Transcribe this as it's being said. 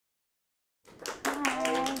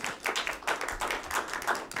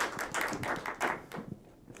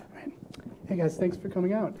Hey guys, thanks for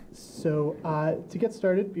coming out. So to get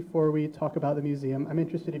started, before we talk about the museum, I'm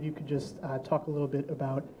interested if you could just talk a little bit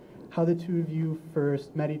about how the two of you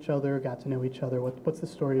first met each other, got to know each other. What's the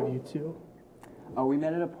story of you two? We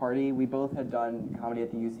met at a party. We both had done comedy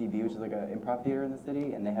at the UCB, which is like an improv theater in the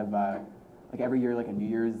city, and they have like every year like a New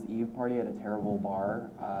Year's Eve party at a terrible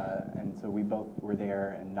bar, and so we both were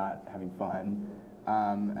there and not having fun,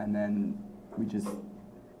 and then we just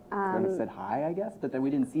kind of said hi, I guess, but then we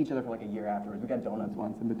didn't see each other for like a year afterwards. We got donuts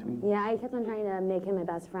once in between. Yeah, I kept on trying to make him my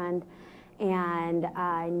best friend, and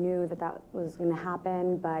I knew that that was going to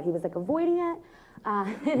happen, but he was like avoiding it.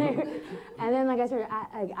 And then like I started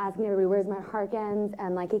asking everybody, where's Matt Harkins?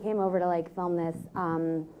 And like he came over to like film this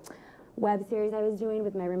web series I was doing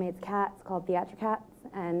with my roommate's cats called Cats,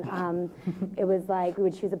 and it was like we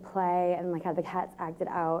would choose a play and like have the cats acted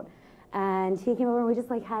out. And he came over and we just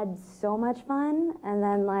like had so much fun, and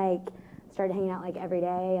then like started hanging out like every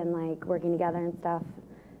day and like working together and stuff.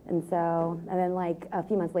 And then like a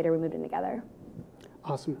few months later we moved in together.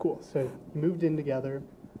 Awesome, cool. So you moved in together,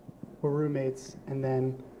 were roommates, and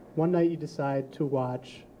then one night you decide to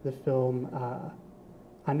watch the film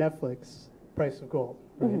on Netflix, Price of Gold,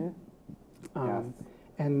 right? Mm-hmm. Yes.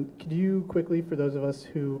 And could you quickly, for those of us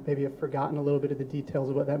who maybe have forgotten a little bit of the details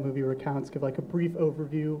of what that movie recounts, give like a brief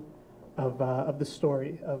overview of the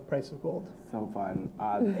story of Price of Gold? So fun.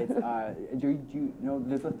 Do you know,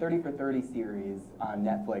 there's a 30 for 30 series on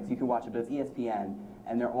Netflix. You can watch it, but it's ESPN,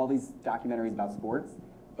 and there are all these documentaries about sports.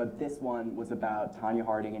 But this one was about Tonya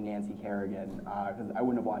Harding and Nancy Kerrigan, because I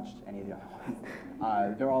wouldn't have watched any of the other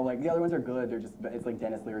ones. They're all like, the other ones are good, it's like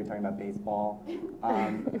Dennis Leary talking about baseball.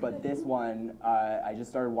 But this one, I just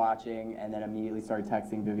started watching and then immediately started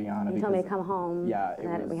texting Viviana. You told me to come home. Yeah,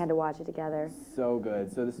 we had to watch it together. So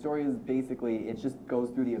good. So the story is basically, it just goes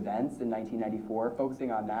through the events in 1994,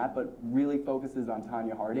 focusing on that, but really focuses on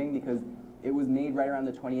Tonya Harding because it was made right around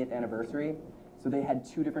the 20th anniversary. So they had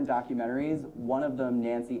two different documentaries. One of them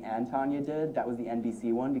Nancy and Tonya did. That was the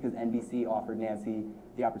NBC one because NBC offered Nancy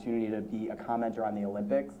the opportunity to be a commenter on the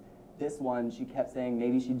Olympics. This one, she kept saying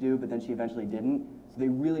maybe she'd do, but then she eventually didn't. So they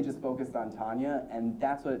really just focused on Tonya, and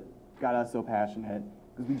that's what got us so passionate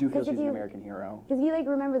because we do feel she's an American hero. Because you like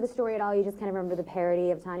remember the story at all, you just kind of remember the parody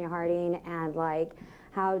of Tonya Harding and like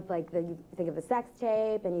how like you think of the sex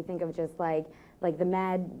tape and you think of just like the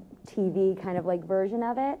Mad TV kind of like version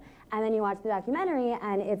of it. And then you watch the documentary,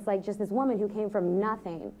 and it's like just this woman who came from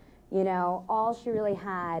nothing. You know, all she really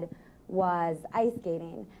had was ice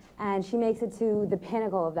skating. And she makes it to the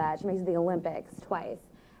pinnacle of that. She makes it to the Olympics twice.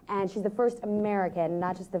 And she's the first American,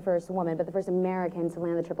 not just the first woman, but the first American to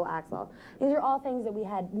land the triple axel. These are all things that we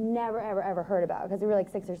had never, ever, ever heard about, because we were like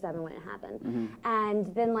 6 or 7 when it happened. Mm-hmm.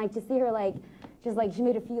 And then like to see her like, just like she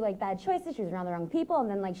made a few like bad choices, she was around the wrong people, and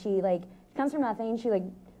then like she comes from nothing, she like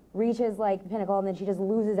reaches like the pinnacle, and then she just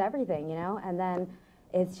loses everything, you know? And then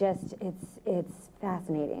it's just, it's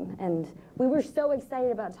fascinating. And we were so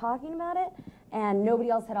excited about talking about it, and nobody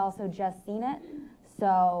else had also just seen it.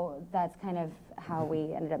 So that's kind of how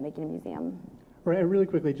we ended up making a museum. Right, and really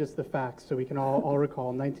quickly, just the facts, so we can all recall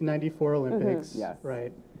 1994 Olympics, Mm-hmm. Yes.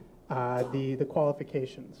 right? The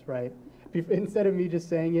qualifications, right? Instead of me just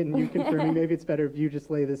saying it and you confirming, maybe it's better if you just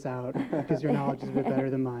lay this out because your knowledge is a bit better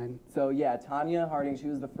than mine. So yeah, Tonya Harding, she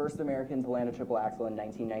was the first American to land a triple axel in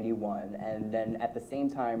 1991, and then at the same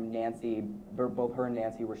time, Nancy, both her and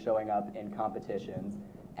Nancy were showing up in competitions,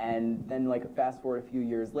 and then like fast forward a few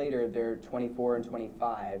years later, they're 24 and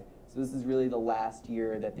 25, so this is really the last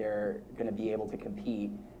year that they're going to be able to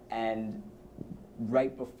compete, and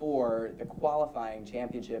right before the qualifying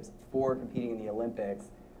championships for competing in the Olympics,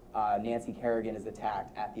 Nancy Kerrigan is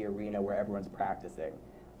attacked at the arena where everyone's practicing.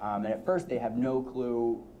 And at first they have no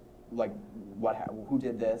clue like who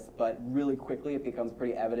did this, but really quickly it becomes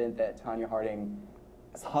pretty evident that Tonya Harding's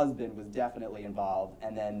husband was definitely involved,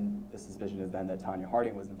 and then the suspicion is then that Tonya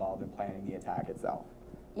Harding was involved in planning the attack itself.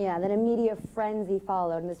 Yeah, then a media frenzy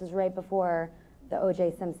followed, and this was right before the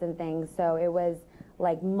O.J. Simpson thing, so it was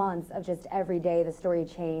like months of just every day the story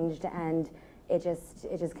changed, and it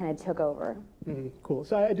just kind of took over. Mm-hmm. Cool.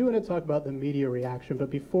 So I do want to talk about the media reaction, but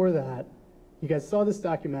before that, you guys saw this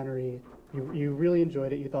documentary, you really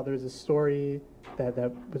enjoyed it, you thought there was a story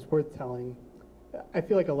that was worth telling. I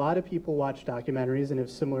feel like a lot of people watch documentaries and have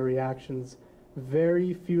similar reactions.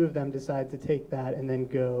 Very few of them decide to take that and then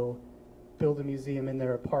go build a museum in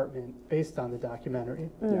their apartment based on the documentary.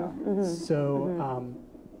 Mm-hmm. Yeah. Mm-hmm. So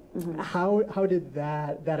how did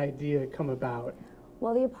that idea come about?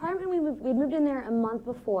 Well, the apartment, we moved in there a month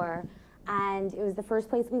before, and it was the first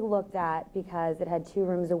place we looked at because it had 2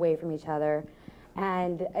 rooms away from each other.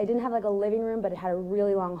 And it didn't have like a living room, but it had a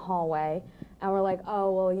really long hallway. And we're like,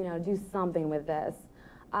 oh, well, you know, do something with this.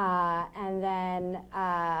 And then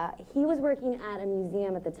he was working at a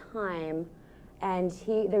museum at the time, and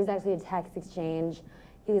there was actually a text exchange.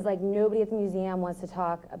 He was like, nobody at the museum wants to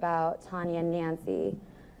talk about Tonya and Nancy.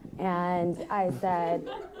 And I said,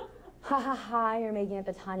 ha ha ha, you're making it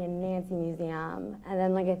the Tonya and Nancy Museum. And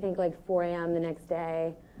then like, I think like 4 a.m. the next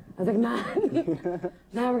day, I was like, Matt,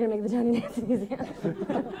 now we're gonna make the Tonya and Nancy Museum.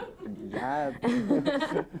 Yeah.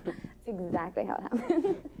 That's exactly how it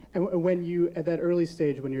happened. And when you, at that early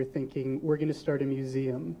stage, when you're thinking, we're going to start a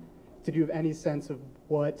museum, did you have any sense of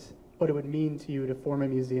what it would mean to you to form a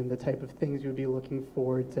museum, the type of things you would be looking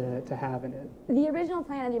forward to have in it? The original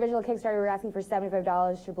plan, the original Kickstarter, we were asking for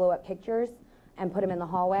 $75 to blow up pictures and put them in the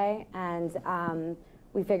hallway, and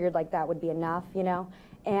we figured like that would be enough, you know?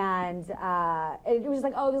 And it was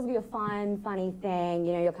like, oh, this will be a fun, funny thing,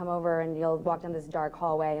 you know, you'll come over and you'll walk down this dark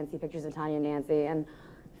hallway and see pictures of Tonya and Nancy, and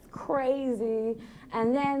crazy.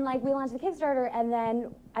 And then like we launched the Kickstarter, and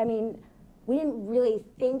then I mean we didn't really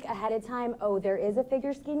think ahead of time, oh, there is a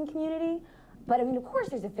figure skating community, but I mean of course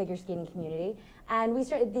there's a figure skating community. And they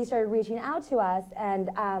started reaching out to us, and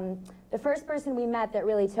the first person we met that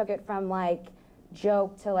really took it from like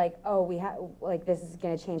joke to like, oh, like this is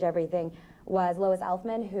going to change everything, was Lois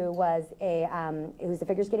Elfman, who was who's a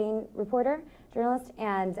figure skating reporter, journalist,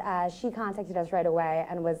 and she contacted us right away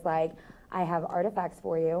and was like, I have artifacts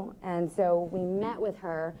for you. And so we met with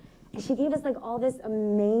her, and she gave us like all this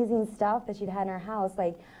amazing stuff that she'd had in her house,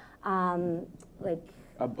 like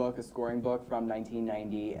a book, a scoring book from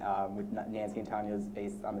 1990 with Nancy and Tanya's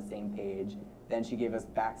face on the same page. Then she gave us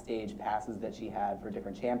backstage passes that she had for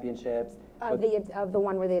different championships. Of the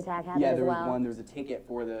one where the attack happened yeah, as there was well. one. There was a ticket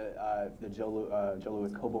for the Joe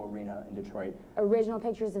Louis Cobo Arena in Detroit. Original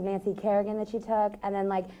pictures of Nancy Kerrigan that she took, and then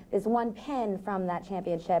like this one pin from that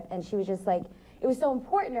championship, and she was just like, it was so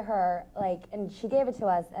important to her, like, and she gave it to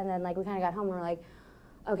us, and then like we kind of got home and we're like,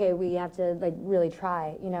 okay, we have to like really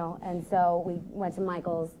try, you know. And so we went to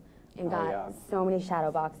Michael's and got so many shadow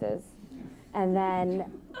boxes. And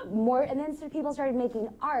then so people started making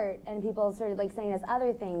art, and people started like sending us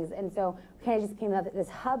other things, and so we kind of just came up with this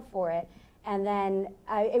hub for it. And then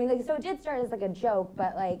I mean, like, so it did start as like a joke,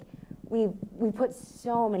 but like we put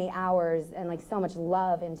so many hours and like so much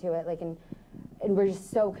love into it, like, and we're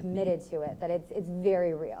just so committed to it that it's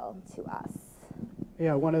very real to us.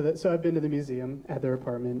 Yeah, so I've been to the museum at their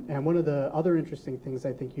apartment, and one of the other interesting things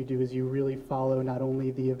I think you do is you really follow not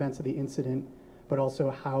only the events of the incident, but also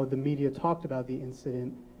how the media talked about the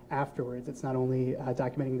incident afterwards. It's not only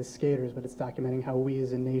documenting the skaters, but it's documenting how we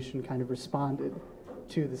as a nation kind of responded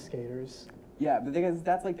to the skaters. Yeah, the thing is,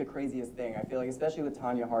 that's like the craziest thing. I feel like, especially with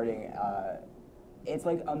Tonya Harding, it's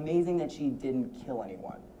like amazing that she didn't kill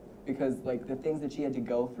anyone, because like the things that she had to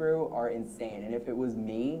go through are insane. And if it was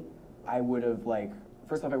me, I would have like,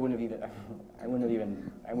 first off, I would be in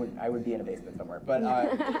a basement somewhere.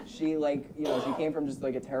 But she like, you know, she came from just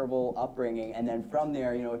like a terrible upbringing, and then from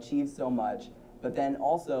there, you know, achieved so much. But then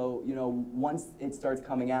also, you know, once it starts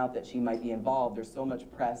coming out that she might be involved, there's so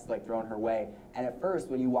much press like thrown her way. And at first,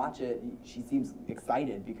 when you watch it, she seems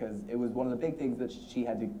excited, because it was one of the big things that she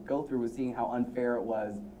had to go through, was seeing how unfair it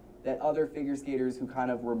was that other figure skaters who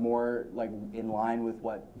kind of were more like in line with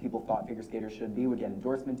what people thought figure skaters should be would get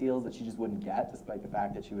endorsement deals that she just wouldn't get, despite the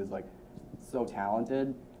fact that she was like so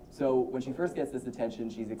talented. So when she first gets this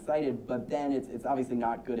attention, she's excited, but then it's obviously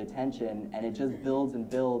not good attention, and it just builds and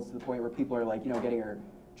builds to the point where people are like, you know, getting her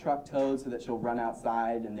truck towed so that she'll run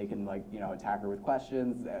outside and they can like, you know, attack her with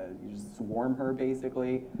questions, you just swarm her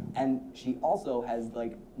basically. And she also has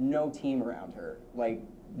like no team around her. Like,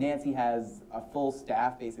 Nancy has a full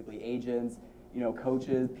staff, basically agents, you know,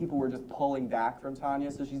 coaches. People were just pulling back from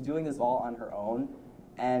Tonya, so she's doing this all on her own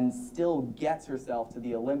and still gets herself to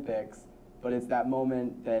the Olympics. But it's that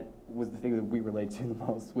moment that was the thing that we relate to the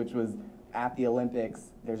most, which was at the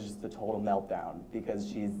Olympics, there's just a total meltdown, because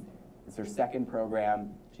it's her second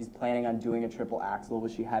program. She's planning on doing a triple axel,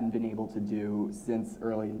 which she hadn't been able to do since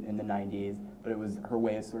early in the 90s, but it was her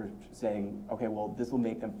way of sort of saying, okay, well, this will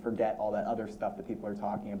make them forget all that other stuff that people are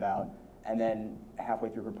talking about. And then halfway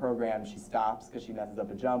through her program, she stops because she messes up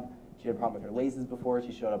a jump. She had a problem with her laces before,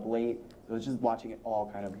 she showed up late. So it was just watching it all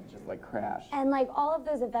kind of just like crash. And like all of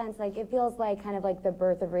those events, like it feels like kind of like the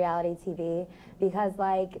birth of reality TV, because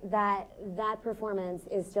like that performance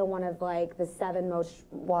is still one of like the 7 most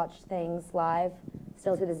watched things live,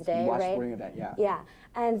 still to this day, Watch right? sporting event, yeah. Yeah,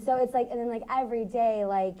 and so it's like, and then like every day,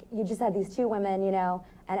 like you just had these 2 women, you know,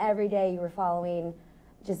 and every day you were following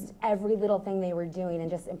just every little thing they were doing and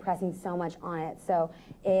just impressing so much on it. So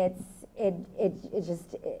it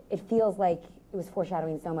feels like it was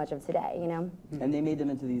foreshadowing so much of today, you know? And they made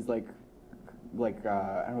them into these like like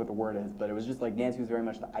I don't know what the word is, but it was just like Nancy was very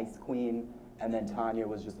much the ice queen, and then Tonya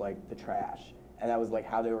was just like the trash, and that was like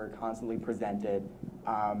how they were constantly presented,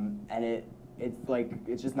 and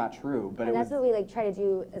it's just not true. But and that's what we like try to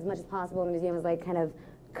do as much as possible in the museum, is like kind of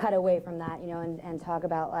cut away from that, you know, and talk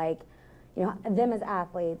about like, you know, them as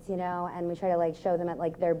athletes, you know, and we try to like show them at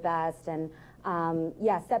like their best, and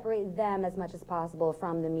yeah, separate them as much as possible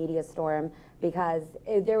from the media storm, because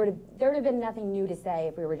there would have been nothing new to say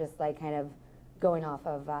if we were just like kind of going off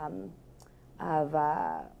of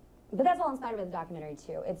but that's all inspired by the documentary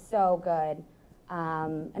too. It's so good,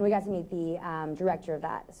 and we got to meet the director of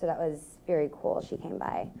that, so that was very cool. She came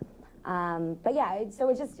by, but yeah, so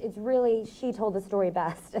it's really, she told the story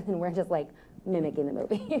best, and then we're just like mimicking the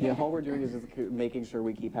movie. Yeah, all we're doing is just making sure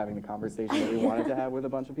we keep having the conversation that we wanted to have with a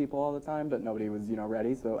bunch of people all the time, but nobody was, you know,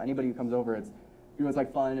 ready. So anybody who comes over, it's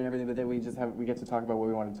like fun and everything, but then we get to talk about what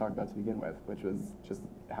we wanted to talk about to begin with, which was just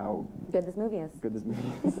how good this movie is. Good this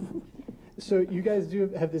movie is. So you guys do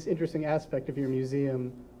have this interesting aspect of your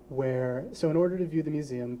museum where, so in order to view the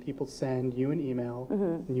museum, people send you an email,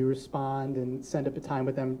 and you respond and send up a time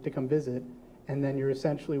with them to come visit, and then you're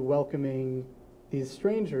essentially welcoming these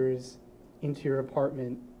strangers into your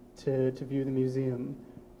apartment to view the museum.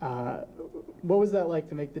 What was that like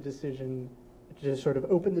to make the decision to just sort of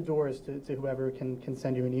open the doors to whoever can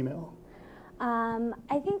send you an email?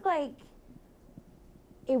 I think like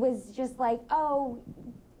it was just like, oh,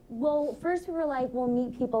 well, first we were like, we'll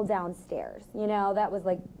meet people downstairs. You know, that was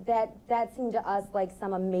like, that seemed to us like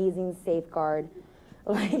some amazing safeguard.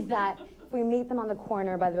 Like that, if we meet them on the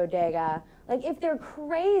corner by the bodega, like if they're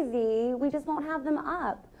crazy, we just won't have them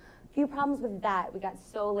up. Few problems with that. We got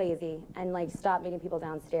so lazy and like stopped meeting people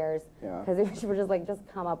downstairs because we were just like, just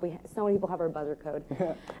come up. So many people have our buzzer code.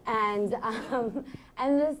 And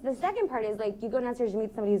the second part is like, you go downstairs, you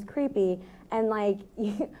meet somebody who's creepy, and like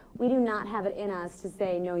we do not have it in us to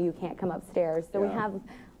say no, you can't come upstairs. So we have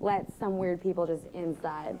let some weird people just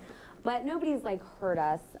inside, but nobody's like hurt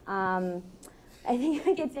us. I think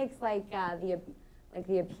like it takes like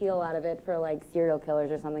the appeal out of it for like serial killers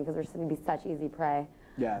or something, because we're going to be such easy prey.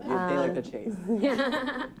 Yeah, they like the chase.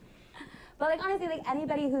 Yeah. But like honestly, like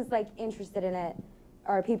anybody who's like interested in it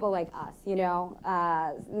are people like us, you know,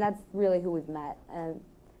 and that's really who we've met.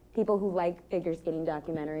 People who like figure skating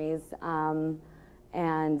documentaries,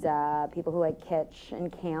 and people who like kitsch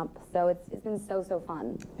and camp. So it's been so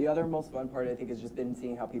fun. The other most fun part, I think, has just been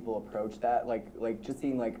seeing how people approach that, like just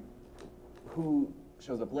seeing like who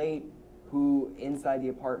shows up late, who inside the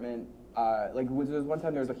apartment. Like there was one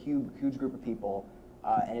time there was a huge group of people.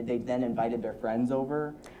 And they then invited their friends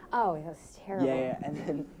over. Oh, it was terrible. Yeah,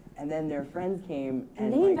 and then their friends came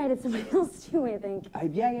and they like, invited somebody else too, I think.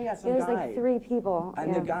 Yeah, some There's guy. like 3 people.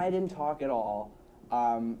 And the guy didn't talk at all,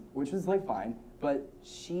 which was like fine. But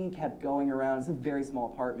she kept going around. It's a very small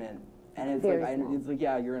apartment, and it's it's like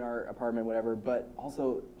yeah, you're in our apartment, whatever. But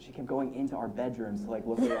also she kept going into our bedrooms to like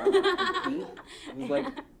look around and peek. It was like.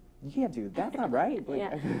 Yeah, dude, that's not right. Like,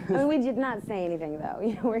 yeah. I mean, we did not say anything, though.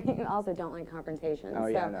 You know, we also don't like confrontation. Oh, so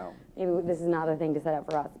yeah, no. Maybe this is not the thing to set up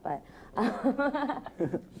for us, but...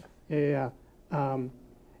 Yeah. And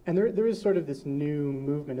there is sort of this new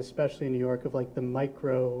movement, especially in New York, of like the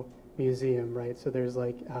micro museum, right? So there's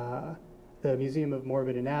like the Museum of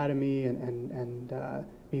Morbid Anatomy and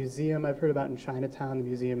museum I've heard about in Chinatown, the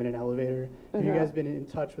museum in an elevator. Have you guys been in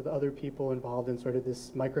touch with other people involved in sort of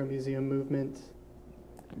this micro museum movement?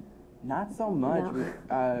 Not so much.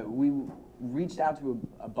 No. We reached out to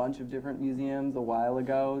a bunch of different museums a while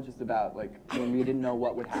ago, just about like when we didn't know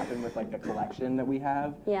what would happen with like the collection that we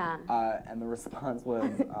have. Yeah. And the response was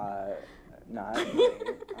not.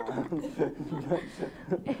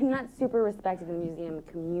 Not super respected in the museum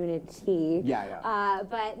community. Yeah.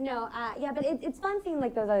 But no, but it's fun seeing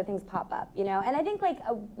like those other things pop up, you know. And I think like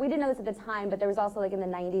we didn't know this at the time, but there was also like in the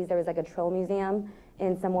 '90s there was like a Trill museum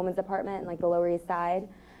in some woman's apartment in like the Lower East Side.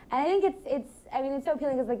 And I think it's so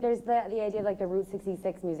appealing because like there's the idea of like the Route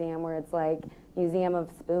 66 museum where it's like museum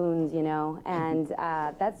of spoons, you know, and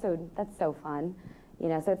that's so fun, you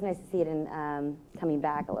know. So it's nice to see it in coming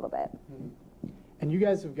back a little bit. And you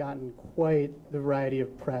guys have gotten quite the variety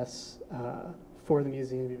of press for the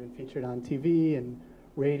museum. You've been featured on TV and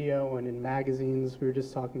radio and in magazines. We were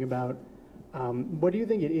just talking about. What do you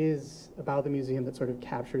think it is about the museum that sort of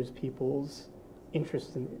captures people's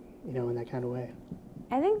interest in, you know, in that kind of way?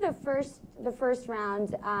 I think the first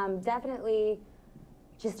round, definitely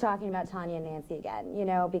just talking about Tonya and Nancy again, you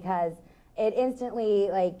know, because it instantly,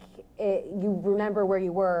 like, you remember where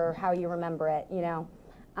you were, how you remember it, you know.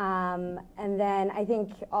 And then I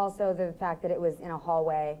think also the fact that it was in a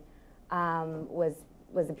hallway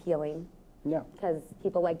was appealing. Yeah. Because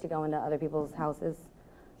people like to go into other people's houses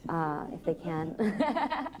if they can.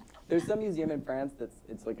 There's some museum in France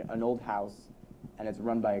it's like an old house, and it's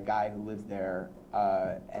run by a guy who lives there,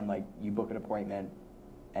 and like you book an appointment,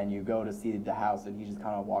 and you go to see the house, and he just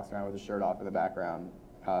kind of walks around with his shirt off in the background,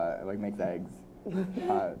 and like makes eggs.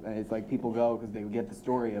 And it's like people go because they get the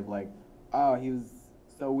story of like, oh, he was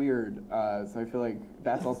so weird. So I feel like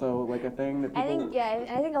that's also like a thing that people... I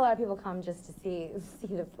think a lot of people come just to see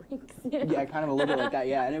the freaks. You know? Yeah, kind of a little bit like that,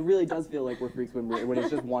 yeah. And it really does feel like we're freaks when it's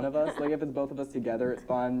just one of us. Like if it's both of us together, it's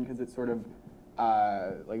fun because it's sort of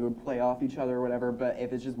like we would play off each other or whatever. But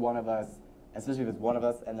if it's just one of us, especially if it's one of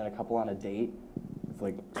us and then a couple on a date, it's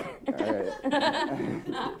like, all right.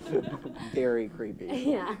 Very creepy.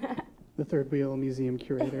 Yeah. The third wheel museum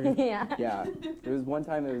curator. Yeah. Yeah. There was one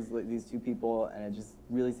time it was like these two people, and it just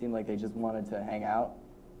really seemed like they just wanted to hang out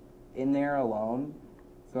in there alone.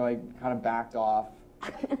 So I kind of backed off,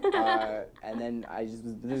 and then I just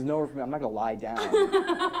was, there's nowhere for me. I'm not gonna lie down.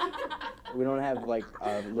 We don't have like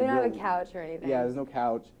we don't have a couch or anything. Yeah, there's no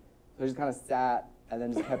couch. So I just kind of sat and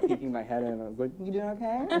then just kept peeking my head in. I was like, "You doing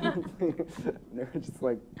okay?" They were just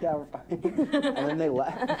like, "Yeah, we're fine." And then they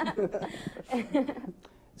left.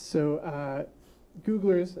 So,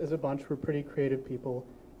 Googlers, as a bunch, were pretty creative people.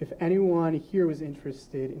 If anyone here was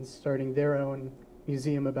interested in starting their own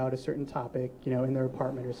museum about a certain topic, you know, in their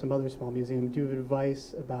apartment or some other small museum, do you have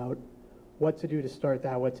advice about what to do to start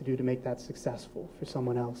that, what to do to make that successful for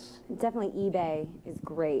someone else? Definitely eBay is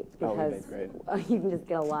great because eBay's great. You can just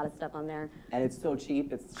get a lot of stuff on there. And it's so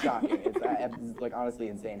cheap, it's shocking. It's like honestly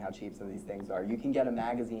insane how cheap some of these things are. You can get a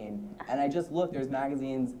magazine, and I just looked, there's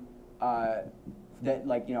magazines that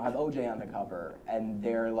like, you know, have OJ on the cover, and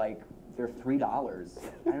they're $3.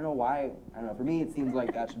 I don't know why, I don't know, for me it seems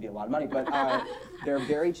like that should be a lot of money, but they're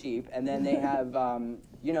very cheap. And then they have,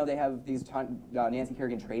 you know, they have these Nancy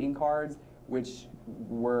Kerrigan trading cards, which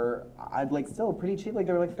were, like still pretty cheap, like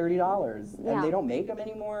they were like $30, Yeah. and they don't make them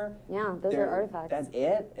anymore. Yeah, those are artifacts. That's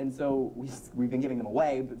it, and so we've been giving them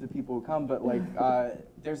away to people who come, but like,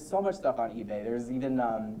 there's so much stuff on eBay. There's even,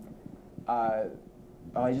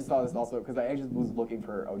 oh, I just saw this also, because I just was looking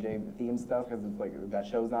for OJ-themed stuff, because it's like, that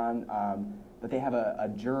show's on, but they have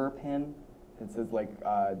a juror pin that says like,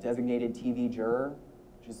 designated TV juror,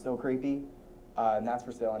 which is so creepy. And that's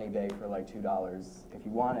for sale on eBay for like $2 if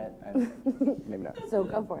you want it, and maybe not. So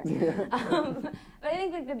go for it. But I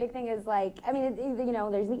think like the big thing is like, I mean, you know,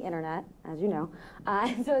 there's the internet, as you know,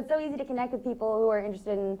 so it's so easy to connect with people who are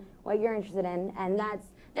interested in what you're interested in, and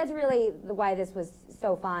that's really why this was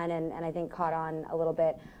so fun and I think caught on a little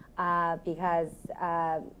bit because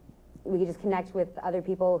we could just connect with other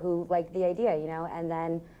people who like the idea, you know, and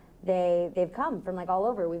then they've come from like all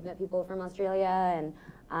over. We've met people from Australia, and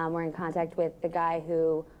we're in contact with the guy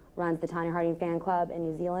who runs the Tonya Harding fan club in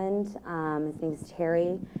New Zealand. His name's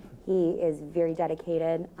Terry. He is very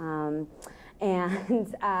dedicated. And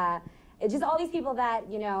it's just all these people that,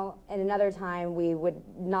 you know, in another time we would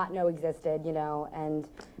not know existed, you know, and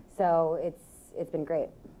so it's been great.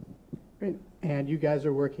 Great. And you guys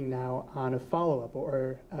are working now on a follow-up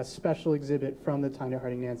or a special exhibit from the Tonya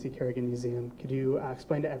Harding Nancy Kerrigan Museum. Could you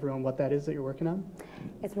explain to everyone what that is that you're working on?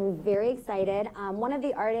 Yes, we're very excited. One of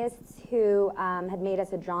the artists who had made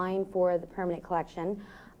us a drawing for the permanent collection,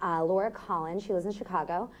 Laura Collins, she lives in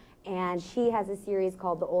Chicago, and she has a series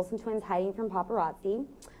called The Olsen Twins Hiding from Paparazzi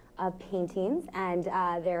of paintings, and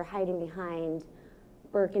they're hiding behind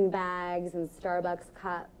Birkin bags and Starbucks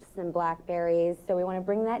cups and Blackberries. So we want to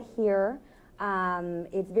bring that here.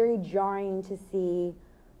 It's very jarring to see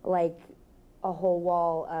like a whole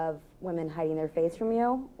wall of women hiding their face from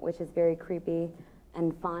you, which is very creepy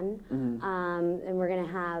and fun. Mm-hmm. And we're going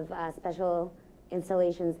to have special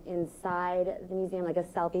installations inside the museum, like a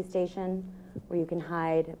selfie station where you can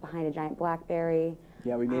hide behind a giant Blackberry.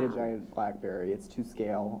 Yeah, we made a giant Blackberry. It's to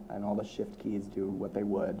scale, and all the shift keys do what they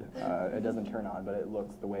would. It doesn't turn on, but it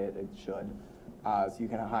looks the way it should. So you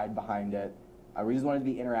can hide behind it. We just wanted to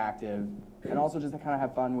be interactive, and also just to kind of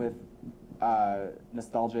have fun with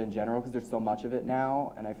nostalgia in general, because there's so much of it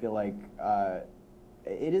now, and I feel like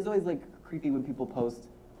it is always like creepy when people post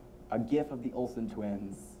a GIF of the Olsen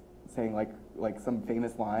twins saying like some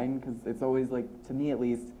famous line, because it's always like, to me at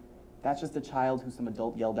least, that's just a child who some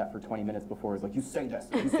adult yelled at for 20 minutes before. Is like, you say this,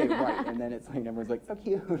 you say it right, and then it's like everyone's like, so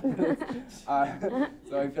cute.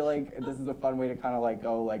 So I feel like this is a fun way to kind of like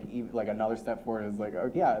go like another step forward. Is like, oh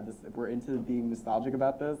yeah, if we're into being nostalgic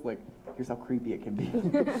about this, like here's how creepy it can be.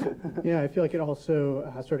 Yeah, I feel like it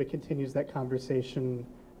also sort of continues that conversation.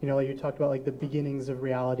 You know, like you talked about like the beginnings of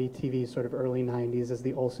reality TV, sort of early '90s, as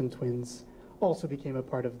the Olsen twins also became a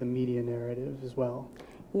part of the media narrative as well.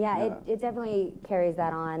 Yeah, it definitely carries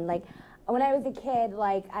that on. Like, when I was a kid,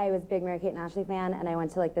 like, I was a big Mary-Kate and Ashley fan, and I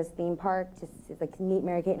went to, like, this theme park to meet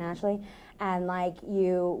Mary-Kate and Ashley, and, like,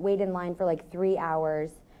 you wait in line for, like, 3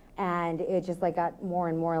 hours, and it just, like, got more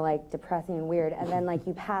and more, like, depressing and weird, and then, like,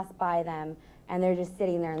 you pass by them, and they're just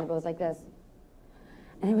sitting there, and they're both like this.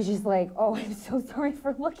 And it was just like, oh, I'm so sorry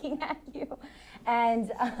for looking at you. And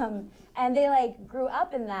they, like, grew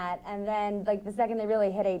up in that, and then, like, the second they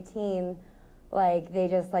really hit 18, like, they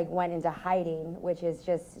just, like, went into hiding, which is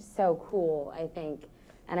just so cool, I think.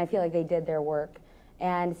 And I feel like they did their work.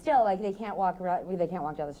 And still, like, they can't walk down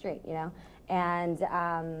the street, you know? And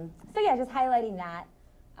so, yeah, just highlighting that,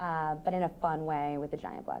 but in a fun way with the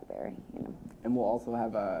giant blackberry, you know? And we'll also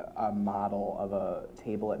have a model of a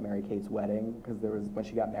table at Mary-Kate's wedding, because there was, when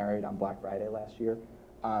she got married on Black Friday last year,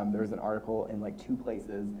 there was an article in, like, 2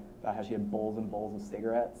 places about how she had bowls and bowls of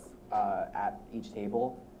cigarettes at each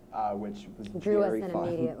table. Which was drew very us in fun.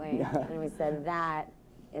 immediately, Yeah. and we said that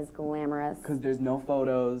is glamorous. Because there's no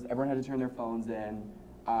photos, everyone had to turn their phones in.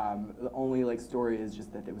 The only like story is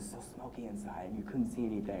just that it was so smoky inside and you couldn't see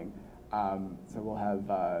anything. So we'll have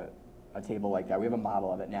a table like that. We have a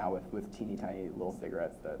model of it now with teeny tiny little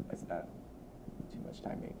cigarettes that I spent too much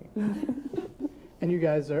time making. And you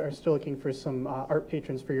guys are still looking for some art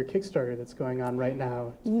patrons for your Kickstarter that's going on right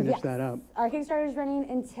now to finish that up. Our Kickstarter is running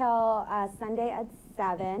until Sunday at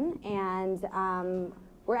 7, and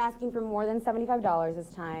we're asking for more than $75 this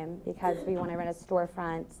time because we want to rent a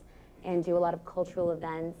storefront and do a lot of cultural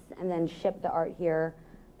events and then ship the art here.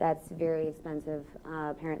 That's very expensive,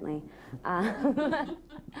 apparently. But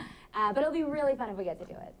it'll be really fun if we get to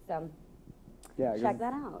do it. So Yeah, check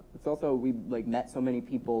that out. It's also, we like met so many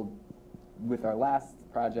people with our last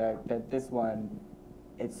project that this one,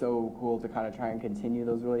 it's so cool to kind of try and continue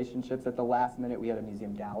those relationships. At the last minute, we had a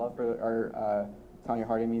museum gala for our Tonya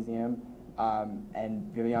Harding Museum,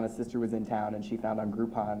 and Viviana's sister was in town, and she found on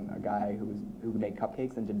Groupon a guy who made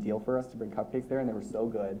cupcakes and did a deal for us to bring cupcakes there, and they were so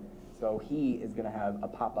good. So he is going to have a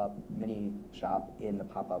pop-up mini shop in the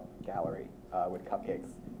pop-up gallery with cupcakes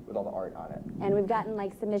with all the art on it. And we've gotten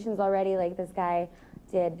like submissions already. Like this guy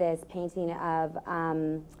did this painting of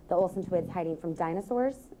the Olsen twins hiding from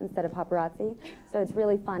dinosaurs instead of paparazzi. So it's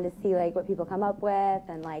really fun to see like what people come up with,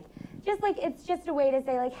 and like it's just a way to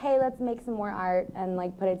say like, hey, let's make some more art and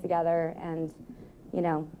like put it together, and you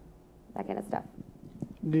know, that kind of stuff.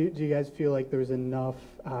 Do you guys feel like there's enough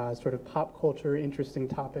sort of pop culture interesting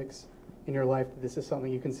topics in your life that this is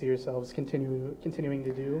something you can see yourselves continuing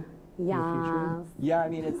to do in the future? Yeah, I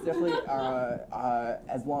mean, it's definitely I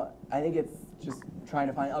think it's just trying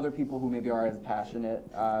to find other people who maybe are as passionate.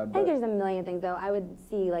 I think there's a million things though. I would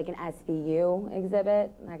see like an SVU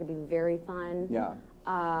exhibit. That could be very fun. Yeah.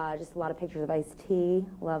 Just a lot of pictures of Ice-T.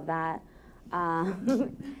 Love that.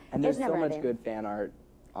 And there's so much ending. good fan art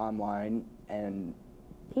online, and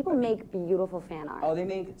people make beautiful fan art. oh, they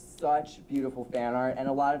make such beautiful fan art, and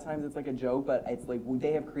a lot of times it's like a joke, but it's like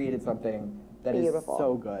they have created something that Beautiful. is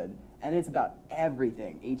so good. And it's about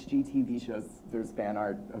everything. HGTV shows, there's fan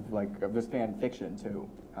art of there's fan fiction too.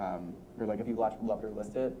 Or like if you watch Loved or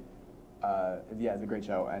Listed, yeah, it's a great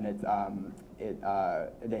show. And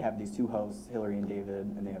they have these 2 hosts, Hillary and David,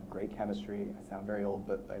 and they have great chemistry. I sound very old,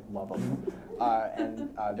 but I love them. And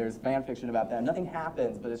there's fan fiction about them. Nothing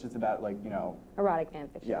happens, but it's just about like, you know. Erotic fan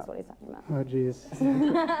fiction Yeah. is what he's talking about. Oh, geez.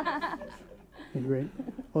 Okay, great.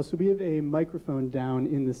 Well, so we have a microphone down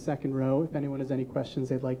in the second row. If anyone has any questions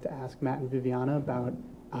they'd like to ask Matt and Viviana about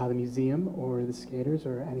the museum or the skaters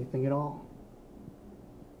or anything at all.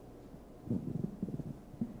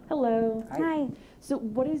 Hello. Hi. So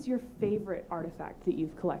what is your favorite artifact that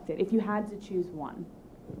you've collected, if you had to choose one?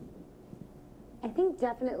 I think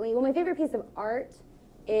definitely, well, my favorite piece of art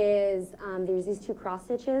is there's these 2 cross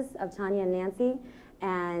stitches of Tonya and Nancy,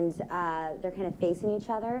 and they're kind of facing each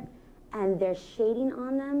other, and their shading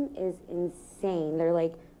on them is insane. They're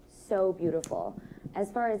like so beautiful.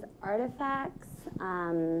 As far as artifacts,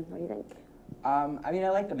 what do you think? I mean, I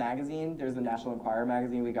like the magazine. There's the National Enquirer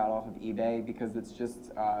magazine we got off of eBay because it's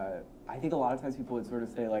just, I think a lot of times people would sort of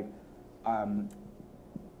say like how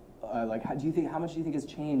much do you think has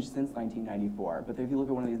changed since 1994? But if you look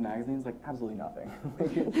at one of these magazines, like absolutely nothing.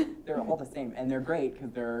 Like, they're all the same, and they're great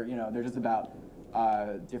because they're, you know, they're just about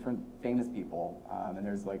different famous people. And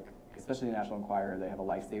there's like, especially the National Enquirer, they have a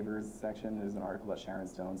lifesavers section. There's an article about Sharon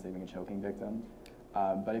Stone saving a choking victim.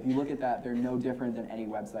 But if you look at that, they're no different than any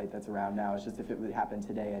website that's around now. It's just if it would happen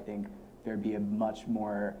today, I think there'd be a much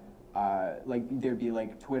more, there'd be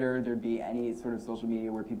like Twitter, there'd be any sort of social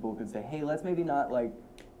media where people could say, hey, let's maybe not like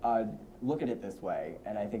look at it this way.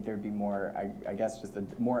 And I think there'd be more, I guess, just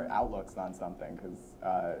more outlooks on something, because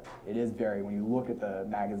it is very, when you look at the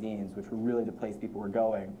magazines, which were really the place people were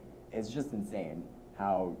going, it's just insane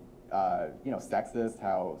how you know, sexist,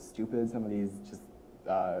 how stupid some of these just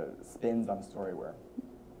spins on the story were.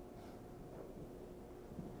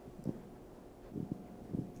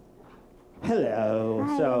 Hello.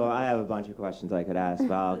 Hi. So I have a bunch of questions I could ask,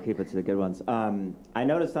 but I'll keep it to the good ones. I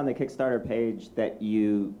noticed on the Kickstarter page that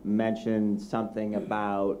you mentioned something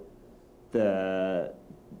about the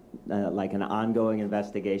like an ongoing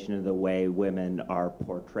investigation of the way women are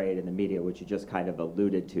portrayed in the media, which you just kind of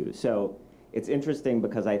alluded to. So it's interesting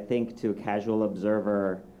because I think to a casual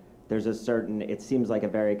observer, there's a certain, it seems like a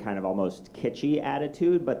very kind of almost kitschy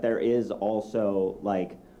attitude, but there is also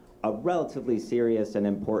like a relatively serious and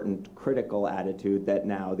important critical attitude that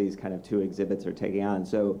now these kind of two exhibits are taking on.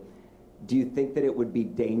 So do you think that it would be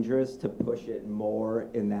dangerous to push it more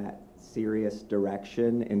in that serious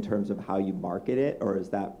direction in terms of how you market it, or is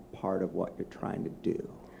that part of what you're trying to do?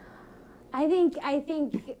 I think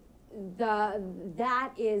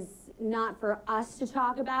that is not for us to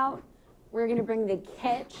talk about. We're going to bring the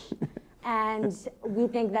kitsch, and we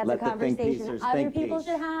think that's Let a the think conversation piecers other think people piece.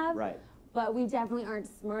 should have. Right. But we definitely aren't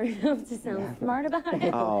smart enough to sound smart about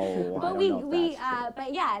it. Oh, but I don't know if that's true.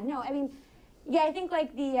 but yeah, no, I mean, yeah, I think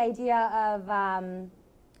like the idea of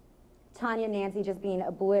Tonya and Nancy just being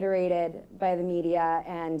obliterated by the media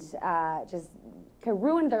and just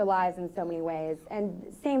ruined their lives in so many ways. And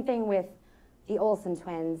same thing with the Olsen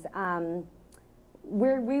twins.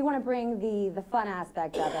 We want to bring the fun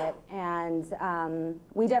aspect of it, and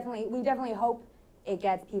we definitely hope it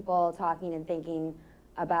gets people talking and thinking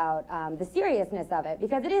about the seriousness of it,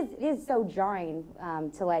 because it is so jarring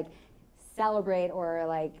to like celebrate or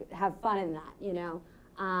like have fun in that, you know.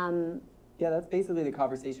 Yeah, that's basically the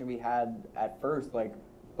conversation we had at first. Like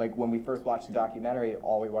when we first watched the documentary,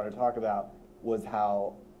 all we wanted to talk about was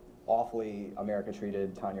how awfully America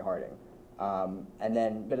treated Tonya Harding. And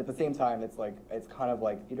then, but at the same time, it's kind of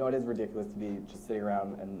like, you know, it is ridiculous to be just sitting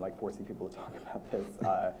around and like forcing people to talk about this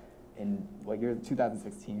in what year,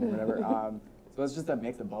 2016 or whatever. So it's just a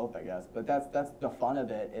mix of both, I guess. But that's the fun of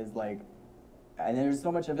it, is like, and there's so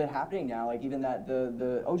much of it happening now. Like even that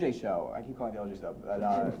the OJ show, I keep calling it the OJ show,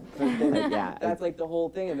 but Yeah. that's like the whole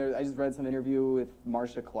thing. And I just read some interview with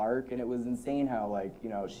Marcia Clark, and it was insane how, like, you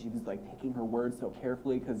know, she was like picking her words so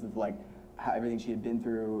carefully because of like how everything she had been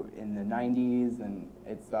through in the 90s, and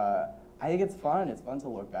it's I think it's fun. It's fun to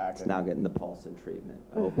look back. It's now getting the Paulson treatment.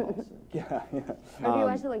 Oh, Paulson. Yeah, yeah. Have you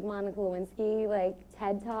watched like Monica Lewinsky like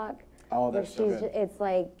TED Talk? Oh, where that's so good. It's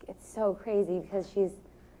like, it's so crazy because she's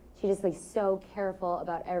just like so careful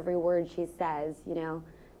about every word she says, you know,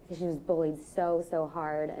 because she was bullied so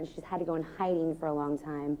hard, and she's had to go in hiding for a long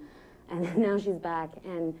time, and then now she's back,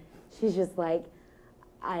 and she's just like,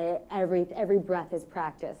 every breath is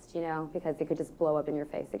practiced, you know, because it could just blow up in your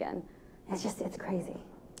face again. It's crazy.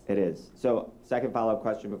 It is. So, second follow-up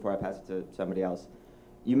question before I pass it to somebody else.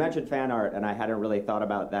 You mentioned fan art, and I hadn't really thought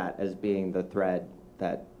about that as being the thread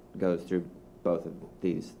that goes through both of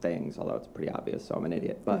these things, although it's pretty obvious, so I'm an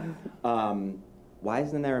idiot. But why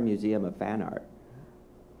isn't there a museum of fan art?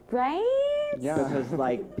 Right? Yeah. Because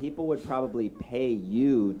like people would probably pay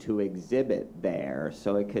you to exhibit there,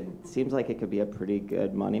 so seems like it could be a pretty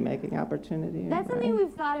good money-making opportunity. That's right? something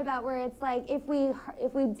we've thought about, where it's like if we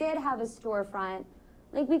did have a storefront,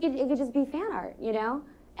 like it could just be fan art, you know?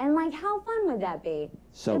 And like, how fun would that be?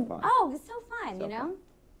 So fun. Oh, it's so fun, So you know? fun.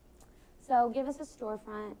 So give us a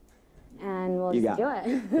storefront, and we'll You just do got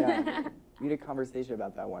it. Yeah. We had a conversation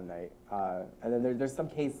about that one night. And then there's some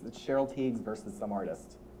case, it's Cheryl Teagues versus some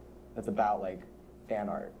artist, that's about like fan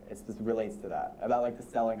art. It just relates to that, about like the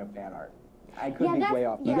selling of fan art. I could Yeah, be that's- way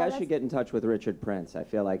off. You yeah, guys that's- should get in touch with Richard Prince. I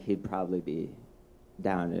feel like he'd probably be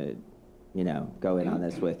down to, you know, go in on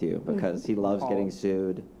this with you, because he loves getting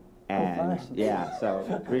sued. And fine. yeah,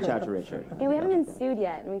 so reach out to Richard. Yeah, we haven't been sued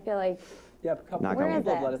yet, and we feel like, Yeah, a couple Knock people on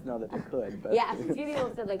wood. have let us know that they could. But yeah, a few people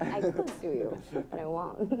have said like, I could sue you, but I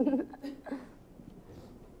won't.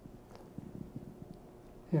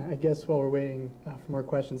 Yeah, I guess while we're waiting for more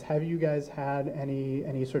questions, have you guys had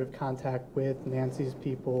any sort of contact with Nancy's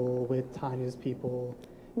people, with Tonya's people?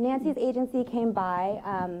 Nancy's agency came by,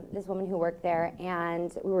 this woman who worked there,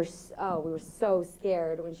 and we were so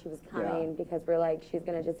scared when she was coming, because we're like, she's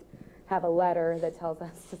gonna just have a letter that tells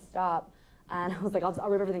us to stop. And I was like, I'll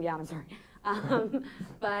rip everything down, I'm sorry.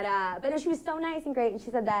 But no, she was so nice and great, and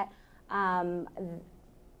she said that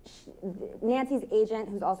Nancy's agent,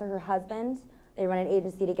 who's also her husband, they run an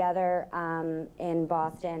agency together in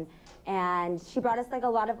Boston, and she brought us like a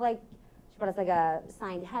lot of like, she brought us like a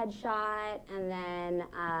signed headshot, and then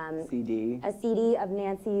CD. a CD of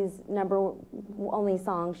Nancy's only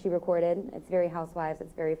song she recorded. It's very Housewives.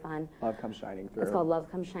 It's very fun. Love Comes Shining Through. It's called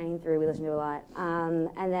Love Comes Shining Through. We listen to it a lot.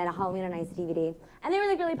 And then a Halloween on Ice DVD. And they were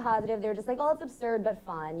like really positive. They were just like, oh, it's absurd but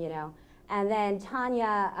fun, you know. And then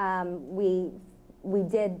Tonya, we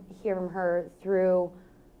did hear from her through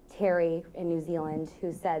Terry in New Zealand,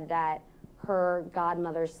 who said that her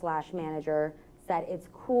godmother / manager said it's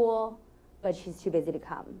cool, but she's too busy to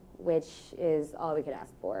come, which is all we could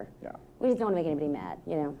ask for. Yeah. We just don't want to make anybody mad,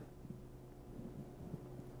 you know.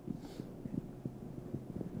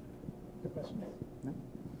 Good question.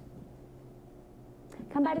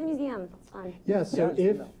 Come by to the museum. It's fun. Yeah, so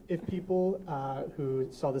Yeah, if people who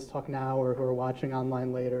saw this talk now or who are watching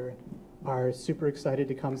online later are super excited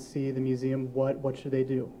to come see the museum, what should they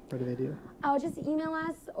do? What do they do? Oh, just email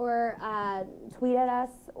us or tweet at us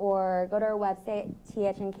or go to our website,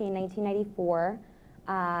 THNK1994,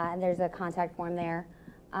 and there's a contact form there.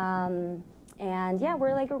 And yeah,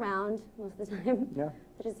 we're like around most of the time. Yeah.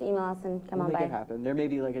 So just email us and come We'll on make by. it happen. There may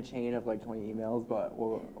be like a chain of like 20 emails, but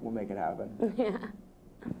we'll make it happen. Yeah.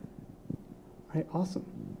 All right, awesome.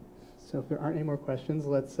 So if there aren't any more questions,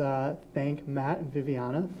 let's thank Matt and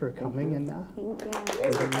Viviana for coming and Thank you.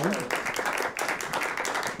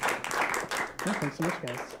 yeah, thanks so much,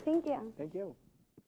 guys. Thank you. Thank you.